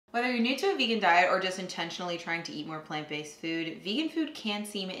Whether you're new to a vegan diet or just intentionally trying to eat more plant-based food, vegan food can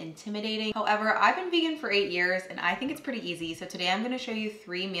seem intimidating. However, I've been vegan for 8 years and I think it's pretty easy. So today I'm gonna show you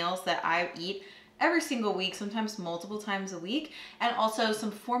 3 meals that I eat every single week, sometimes multiple times a week, and also some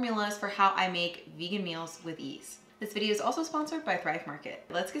formulas for how I make vegan meals with ease. This video is also sponsored by Thrive Market.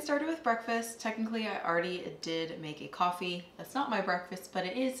 Let's get started with breakfast. Technically, I already did make a coffee. That's not my breakfast, but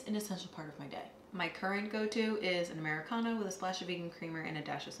it is an essential part of my day. My current go-to is an Americano with a splash of vegan creamer and a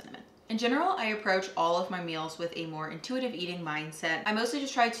dash of cinnamon. In general, I approach all of my meals with a more intuitive eating mindset. I mostly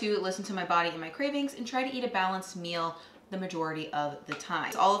just try to listen to my body and my cravings and try to eat a balanced meal the majority of the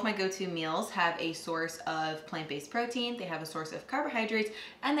time. All of my go-to meals have a source of plant-based protein, they have a source of carbohydrates,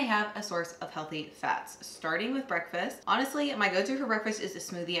 and they have a source of healthy fats. Starting with breakfast. Honestly, my go-to for breakfast is a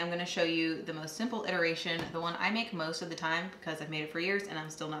smoothie. I'm gonna show you the most simple iteration, the one I make most of the time because I've made it for years and I'm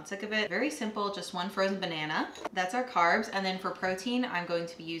still not sick of it. Very simple, just 1 frozen banana. That's our carbs. And then for protein, I'm going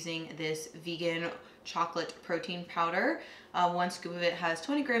to be using this vegan chocolate protein powder. 1 scoop of it has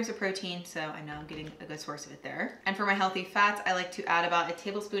 20 grams of protein, so I know I'm getting a good source of it there. And for my healthy fats, I like to add about a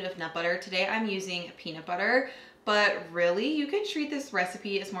tablespoon of nut butter. Today I'm using peanut butter, but really you can treat this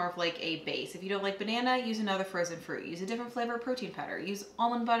recipe as more of like a base. If you don't like banana, use another frozen fruit. Use a different flavor protein powder. Use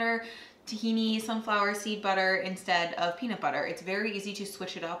almond butter, tahini, sunflower seed butter instead of peanut butter. It's very easy to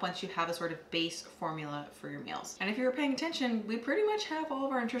switch it up once you have a sort of base formula for your meals. And if you were paying attention, we pretty much have all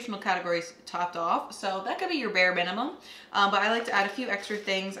of our nutritional categories topped off, so that could be your bare minimum. But I like to add a few extra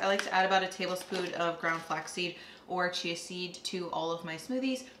things. I like to add about a tablespoon of ground flaxseed or chia seed to all of my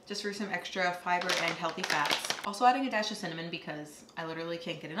smoothies, just for some extra fiber and healthy fats. Also adding a dash of cinnamon because I literally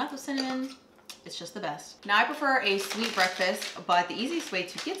can't get enough of cinnamon. It's just the best. Now I prefer a sweet breakfast, but the easiest way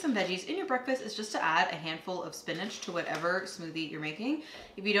to get some veggies in your breakfast is just to add a handful of spinach to whatever smoothie you're making.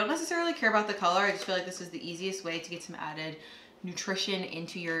 If you don't necessarily care about the color, I just feel like this is the easiest way to get some added nutrition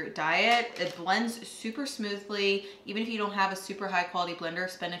into your diet. It blends super smoothly. Even if you don't have a super high quality blender,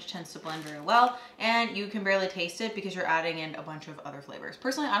 spinach tends to blend very well, and you can barely taste it because you're adding in a bunch of other flavors.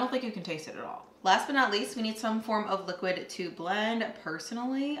 Personally, I don't think you can taste it at all. Last but not least, we need some form of liquid to blend.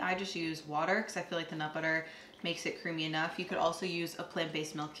 Personally, I just use water because I feel like the nut butter makes it creamy enough. You could also use a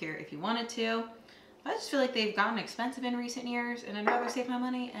plant-based milk here if you wanted to. I just feel like they've gotten expensive in recent years and I'd rather save my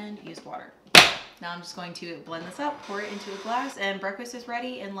money and use water. Now I'm just going to blend this up, pour it into a glass, and breakfast is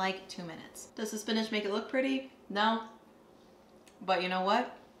ready in like 2 minutes. Does the spinach make it look pretty? No. But you know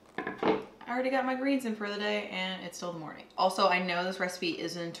what? I already got my greens in for the day and it's still the morning. Also, I know this recipe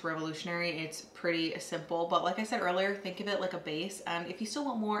isn't revolutionary. It's pretty simple, but like I said earlier, think of it like a base. And if you still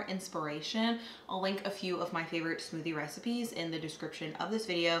want more inspiration, I'll link a few of my favorite smoothie recipes in the description of this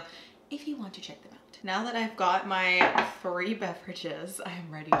video if you want to check them out. Now that I've got my 3 beverages, I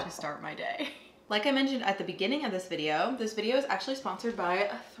am ready to start my day. Like I mentioned at the beginning of this video is actually sponsored by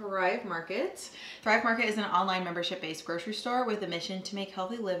Thrive Market. Thrive Market is an online membership-based grocery store with a mission to make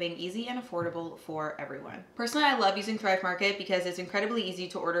healthy living easy and affordable for everyone. Personally, I love using Thrive Market because it's incredibly easy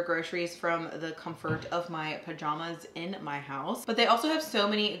to order groceries from the comfort of my pajamas in my house. But they also have so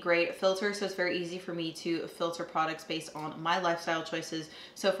many great filters, so it's very easy for me to filter products based on my lifestyle choices.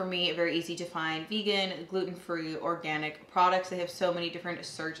 So for me, very easy to find vegan, gluten-free, organic products. They have so many different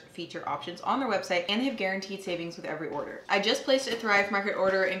search feature options on their website, and they have guaranteed savings with every order. I just placed a Thrive Market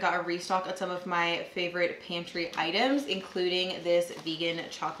order and got a restock of some of my favorite pantry items, including this vegan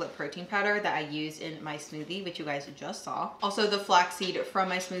chocolate protein powder that I used in my smoothie, which you guys just saw. Also, the flaxseed from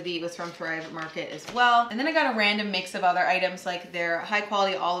my smoothie was from Thrive Market as well. And then I got a random mix of other items like their high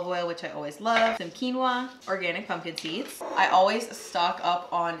quality olive oil, which I always love, some quinoa, organic pumpkin seeds. I always stock up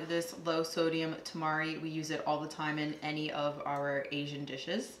on this low sodium tamari. We use it all the time in any of our Asian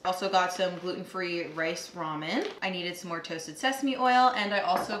dishes. Also got some gluten-free rice ramen. I needed some more toasted sesame oil, and I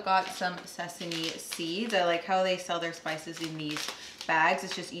also got some sesame seeds. I like how they sell their spices in these bags.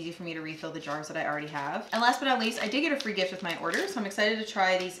 It's just easy for me to refill the jars that I already have. And last but not least, I did get a free gift with my order, so I'm excited to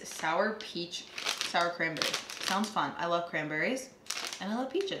try these sour cranberries. Sounds fun. I love cranberries. And I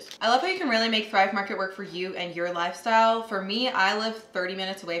love peaches. I love how you can really make Thrive Market work for you and your lifestyle. For me, I live 30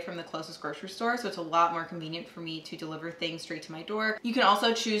 minutes away from the closest grocery store, so it's a lot more convenient for me to deliver things straight to my door. You can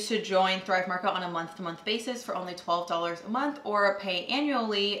also choose to join Thrive Market on a month-to-month basis for only $12 a month, or pay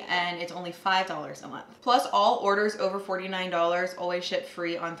annually and it's only $5 a month. Plus, all orders over $49 always ship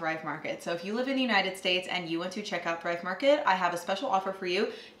free on Thrive Market. So if you live in the United States and you want to check out Thrive Market, I have a special offer for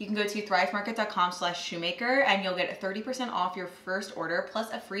you. You can go to thrivemarket.com/shoemaker and you'll get 30% off your first order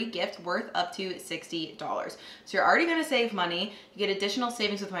plus a free gift worth up to $60. So you're already gonna save money. You get additional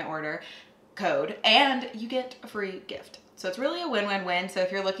savings with my order. code and you get a free gift. So it's really a win-win-win. So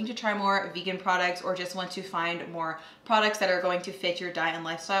if you're looking to try more vegan products or just want to find more products that are going to fit your diet and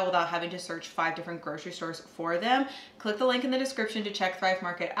lifestyle without having to search 5 different grocery stores for them, click the link in the description to check Thrive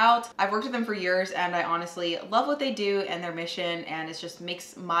Market out. I've worked with them for years and I honestly love what they do and their mission, and it just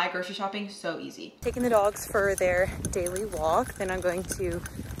makes my grocery shopping so easy. Taking the dogs for their daily walk, then I'm going to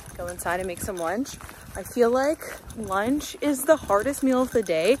go inside and make some lunch. I feel like lunch is the hardest meal of the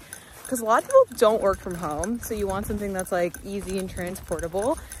day, because a lot of people don't work from home, so you want something that's like easy and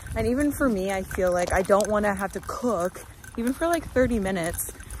transportable. And even for me, I feel like I don't want to have to cook even for like 30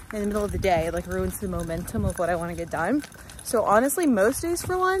 minutes in the middle of the day. It like ruins the momentum of what I want to get done. So honestly, most days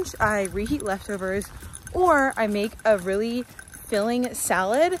for lunch, I reheat leftovers or I make a really filling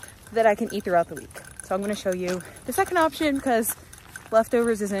salad that I can eat throughout the week. So I'm going to show you the second option because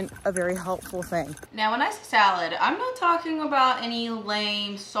leftovers isn't a very helpful thing. Now, when I say salad, I'm not talking about any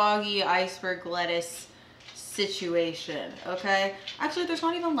lame, soggy iceberg lettuce situation, okay? Actually, there's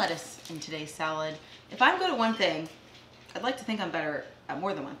not even lettuce in today's salad. If I'm good at one thing, I'd like to think I'm better at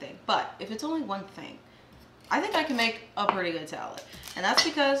more than one thing. But if it's only one thing, I think I can make a pretty good salad. And that's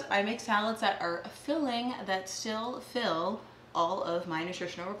because I make salads that are filling, that still fill all of my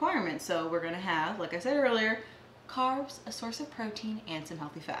nutritional requirements. So we're gonna have, like I said earlier, carbs, a source of protein, and some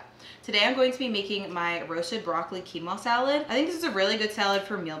healthy fat. Today I'm going to be making my roasted broccoli quinoa salad. I think this is a really good salad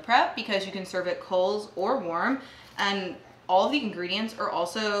for meal prep because you can serve it cold or warm, and all of the ingredients are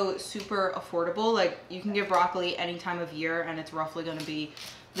also super affordable. Like, you can get broccoli any time of year and it's roughly going to be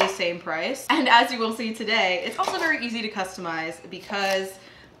the same price. And as you will see today, it's also very easy to customize because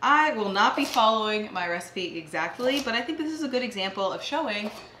I will not be following my recipe exactly, but I think this is a good example of showing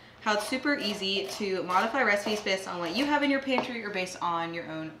how it's super easy to modify recipes based on what you have in your pantry or based on your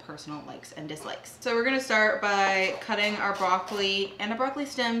own personal likes and dislikes. So we're gonna start by cutting our broccoli and the broccoli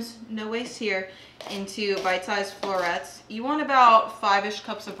stems, no waste here, into bite-sized florets. You want about 5-ish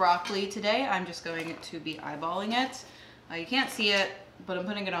cups of broccoli. Today I'm just going to be eyeballing it. You can't see it, but I'm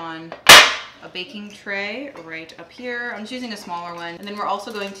putting it on a baking tray right up here. I'm just using a smaller one. And then we're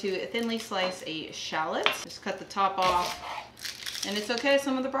also going to thinly slice a shallot. Just cut the top off. And it's okay if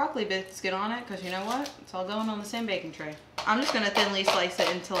some of the broccoli bits get on it, because you know what? It's all going on the same baking tray. I'm just going to thinly slice it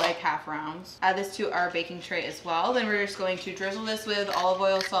into like half rounds. Add this to our baking tray as well. Then we're just going to drizzle this with olive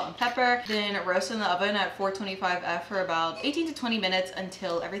oil, salt, and pepper. Then roast in the oven at 425F for about 18 to 20 minutes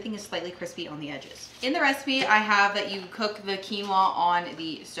until everything is slightly crispy on the edges. In the recipe, I have that you cook the quinoa on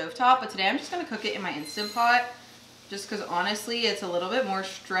the stovetop, but today I'm just going to cook it in my Instant Pot, just because honestly, it's a little bit more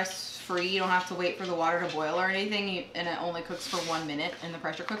stress-free. You don't have to wait for the water to boil or anything, and it only cooks for 1 minute in the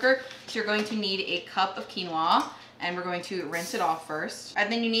pressure cooker. So you're going to need a cup of quinoa, and we're going to rinse it off first. And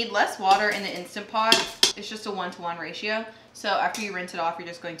then you need less water in the Instant Pot. It's just a 1-to-1 ratio. So after you rinse it off, you're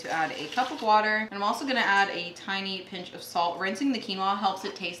just going to add a cup of water. And I'm also gonna add a tiny pinch of salt. Rinsing the quinoa helps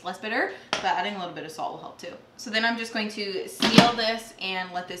it taste less bitter, but adding a little bit of salt will help too. So then I'm just going to seal this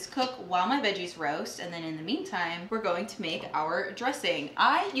and let this cook while my veggies roast. And then in the meantime, we're going to make our dressing.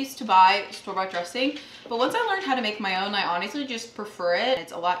 I used to buy store-bought dressing, but once I learned how to make my own, I honestly just prefer it.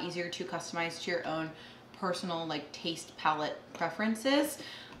 It's a lot easier to customize to your own personal like taste palette preferences.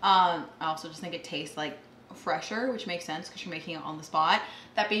 I also just think it tastes like fresher, which makes sense because you're making it on the spot.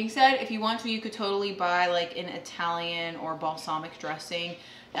 That being said, if you want to, you could totally buy like an Italian or balsamic dressing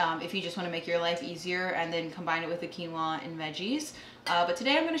if you just want to make your life easier, and then combine it with the quinoa and veggies. But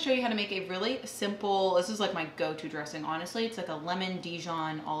today I'm going to show you how to make a really simple, this is like my go-to dressing, honestly. It's like a lemon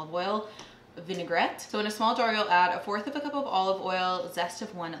Dijon olive oil vinaigrette. So in a small jar, you'll add 1/4 of a cup of olive oil, zest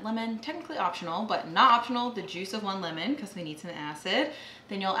of 1 lemon, technically optional, but not optional, the juice of 1 lemon because we need some acid.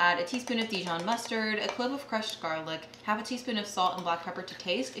 Then you'll add a teaspoon of Dijon mustard, a clove of crushed garlic, half a teaspoon of salt and black pepper to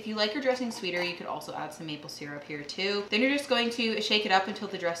taste. If you like your dressing sweeter, you could also add some maple syrup here too. Then you're just going to shake it up until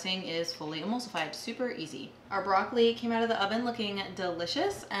the dressing is fully emulsified. Super easy. Our broccoli came out of the oven looking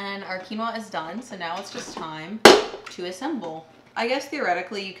delicious, and our quinoa is done. So now it's just time to assemble. I guess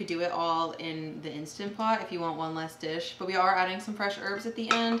theoretically you could do it all in the Instant Pot if you want one less dish, but we are adding some fresh herbs at the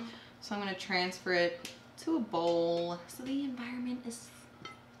end. So I'm going to transfer it to a bowl so the environment is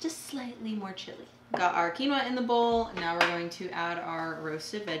just slightly more chilly. Got our quinoa in the bowl. Now we're going to add our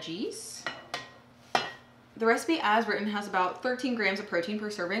roasted veggies. The recipe as written has about 13 grams of protein per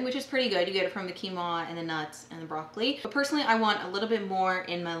serving, which is pretty good. You get it from the quinoa and the nuts and the broccoli. But personally, I want a little bit more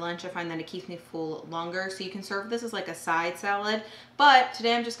in my lunch. I find that it keeps me full longer. So you can serve this as like a side salad. But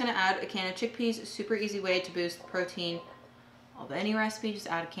today I'm just gonna add a can of chickpeas. Super easy way to boost the protein of any recipe, just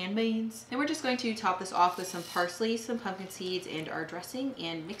add canned beans. Then we're just going to top this off with some parsley, some pumpkin seeds, and our dressing,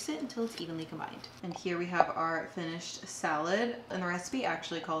 and mix it until it's evenly combined. And here we have our finished salad. And the recipe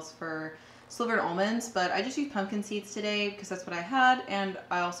actually calls for slivered almonds, but I just used pumpkin seeds today because that's what I had, and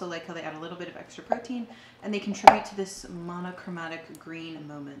I also like how they add a little bit of extra protein and they contribute to this monochromatic green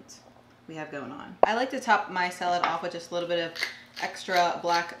moment we have going on. I like to top my salad off with just a little bit of extra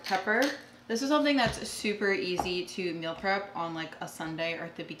black pepper. This is something that's super easy to meal prep on like a Sunday or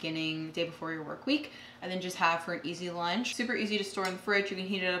at the day before your work week, and then just have for an easy lunch. Super easy to store in the fridge. You can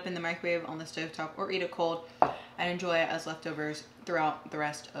heat it up in the microwave, on the stovetop, or eat it cold and enjoy it as leftovers throughout the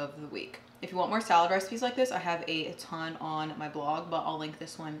rest of the week. If you want more salad recipes like this, I have a ton on my blog, but I'll link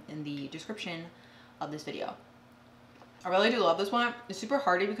this one in the description of this video. I really do love this one. It's super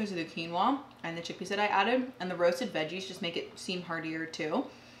hearty because of the quinoa and the chickpeas that I added, and the roasted veggies just make it seem heartier too.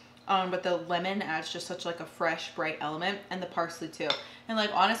 But the lemon adds just such like a fresh, bright element, and the parsley too. And like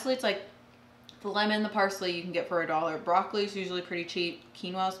honestly, it's like the lemon, the parsley you can get for $1. Broccoli is usually pretty cheap.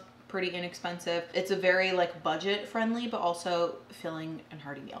 Quinoa's pretty inexpensive. It's a very like budget friendly, but also filling and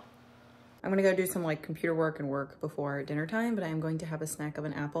hearty meal. I'm gonna go do some like computer work and work before dinner time, but I am going to have a snack of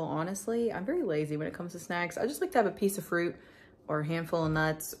an apple. Honestly, I'm very lazy when it comes to snacks. I just like to have a piece of fruit or a handful of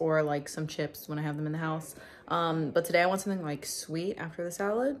nuts or like some chips when I have them in the house. But today I want something like sweet after the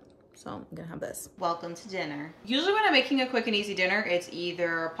salad. So I'm gonna have this. Welcome to dinner. Usually when I'm making a quick and easy dinner, it's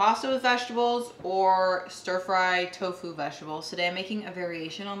either pasta with vegetables or stir-fry tofu vegetables. Today I'm making a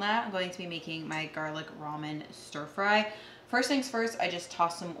variation on that. I'm going to be making my garlic ramen stir-fry. First things first, I just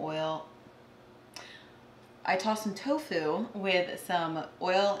toss some oil. I toss some tofu with some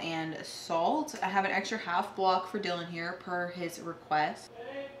oil and salt. I have an extra half block for Dylan here per his request.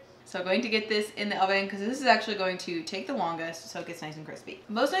 So I'm going to get this in the oven because this is actually going to take the longest so it gets nice and crispy.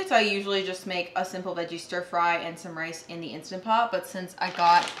 Most nights I usually just make a simple veggie stir fry and some rice in the Instant Pot, but since I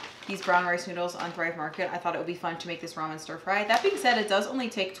got these brown rice noodles on Thrive Market, I thought it would be fun to make this ramen stir fry. That being said, it does only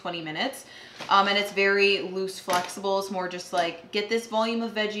take 20 minutes and it's very loose, flexible. It's more just like get this volume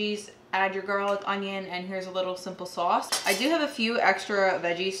of veggies, add your garlic, onion, and here's a little simple sauce. I do have a few extra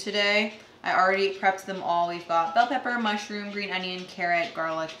veggies today. I already prepped them all. We've got bell pepper, mushroom, green onion, carrot,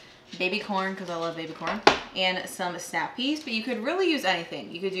 garlic, baby corn, because I love baby corn, and some snap peas, but you could really use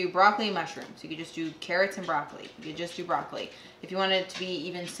anything. You could do broccoli and mushrooms. You could just do carrots and broccoli. You could just do broccoli. If you wanted it to be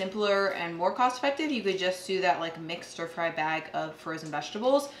even simpler and more cost effective, you could just do that like mixed stir fry bag of frozen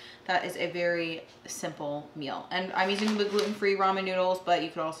vegetables. That is a very simple meal. And I'm using the gluten-free ramen noodles, but you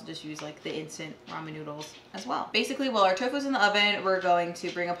could also just use like the instant ramen noodles as well. Basically, while our tofu's in the oven, we're going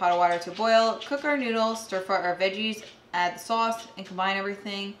to bring a pot of water to a boil, cook our noodles, stir fry our veggies, add the sauce, and combine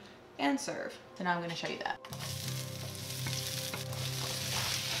everything and serve. So now I'm gonna show you that.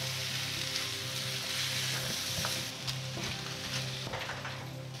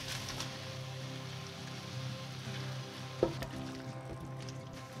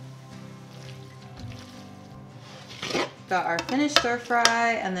 Got our finished stir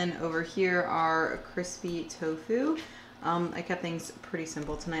fry, and then over here our crispy tofu. I kept things pretty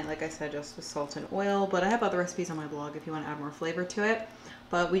simple tonight, like I said, just with salt and oil, but I have other recipes on my blog if you want to add more flavor to it.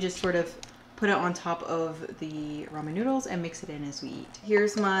 But we just sort of put it on top of the ramen noodles and mix it in as we eat.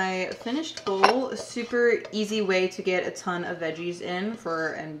 Here's my finished bowl. Super easy way to get a ton of veggies in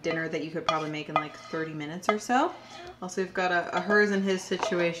for a dinner that you could probably make in like 30 minutes or so. Also, we've got a hers and his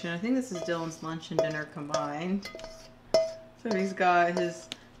situation. I think this is Dylan's lunch and dinner combined. So he's got his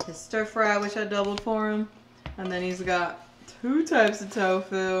stir fry, which I doubled for him. And then he's got 2 types of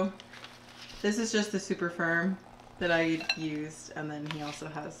tofu. This is just the super firm that I used, and then he also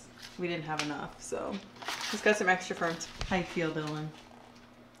has, we didn't have enough, so he's got some extra firm. How you feel, Dylan?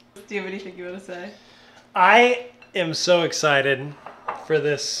 Do you have anything you want to say? I am so excited for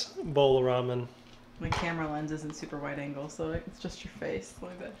this bowl of ramen. My camera lens isn't super wide angle, so it's just your face.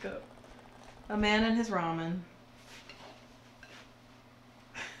 Let me back up. A man and his ramen.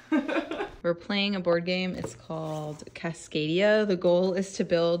 We're playing a board game. It's called Cascadia. The goal is to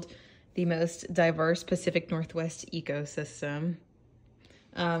build the most diverse Pacific Northwest ecosystem.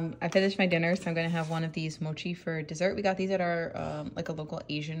 I finished my dinner, so I'm gonna have one of these mochi for dessert. We got these at our like a local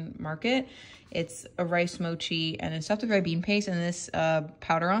Asian market. It's a rice mochi and it's stuffed with red bean paste and this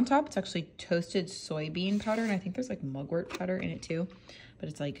powder on top. It's actually toasted soybean powder, and I think there's like mugwort powder in it too. But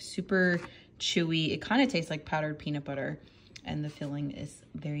it's like super chewy. It kind of tastes like powdered peanut butter, and the filling is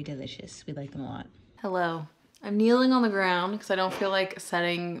very delicious. We like them a lot. Hello. I'm kneeling on the ground because I don't feel like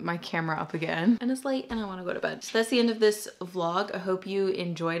setting my camera up again. And it's late and I want to go to bed. So that's the end of this vlog. I hope you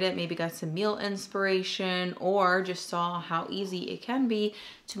enjoyed it. Maybe got some meal inspiration or just saw how easy it can be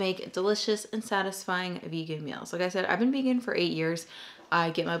to make delicious and satisfying vegan meals. Like I said, I've been vegan for 8 years. I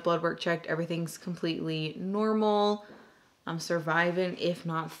get my blood work checked. Everything's completely normal. I'm surviving, if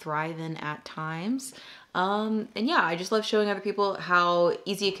not thriving at times. And yeah, I just love showing other people how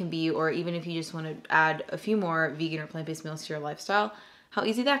easy it can be, or even if you just want to add a few more vegan or plant-based meals to your lifestyle, how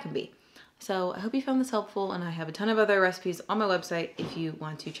easy that can be. So I hope you found this helpful, and I have a ton of other recipes on my website if you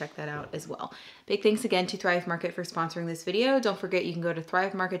want to check that out as well. Big thanks again to Thrive Market for sponsoring this video. Don't forget you can go to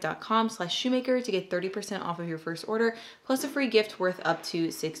thrivemarket.com/shoemaker to get 30% off of your first order, plus a free gift worth up to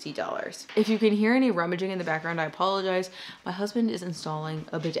 $60. If you can hear any rummaging in the background, I apologize. My husband is installing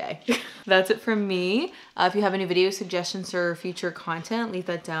a bidet. That's it from me. If you have any video suggestions or future content, leave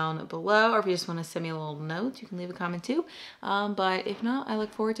that down below, or if you just want to send me a little note, you can leave a comment too. But if not, I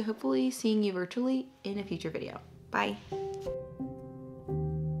look forward to hopefully seeing you virtually in a future video. Bye.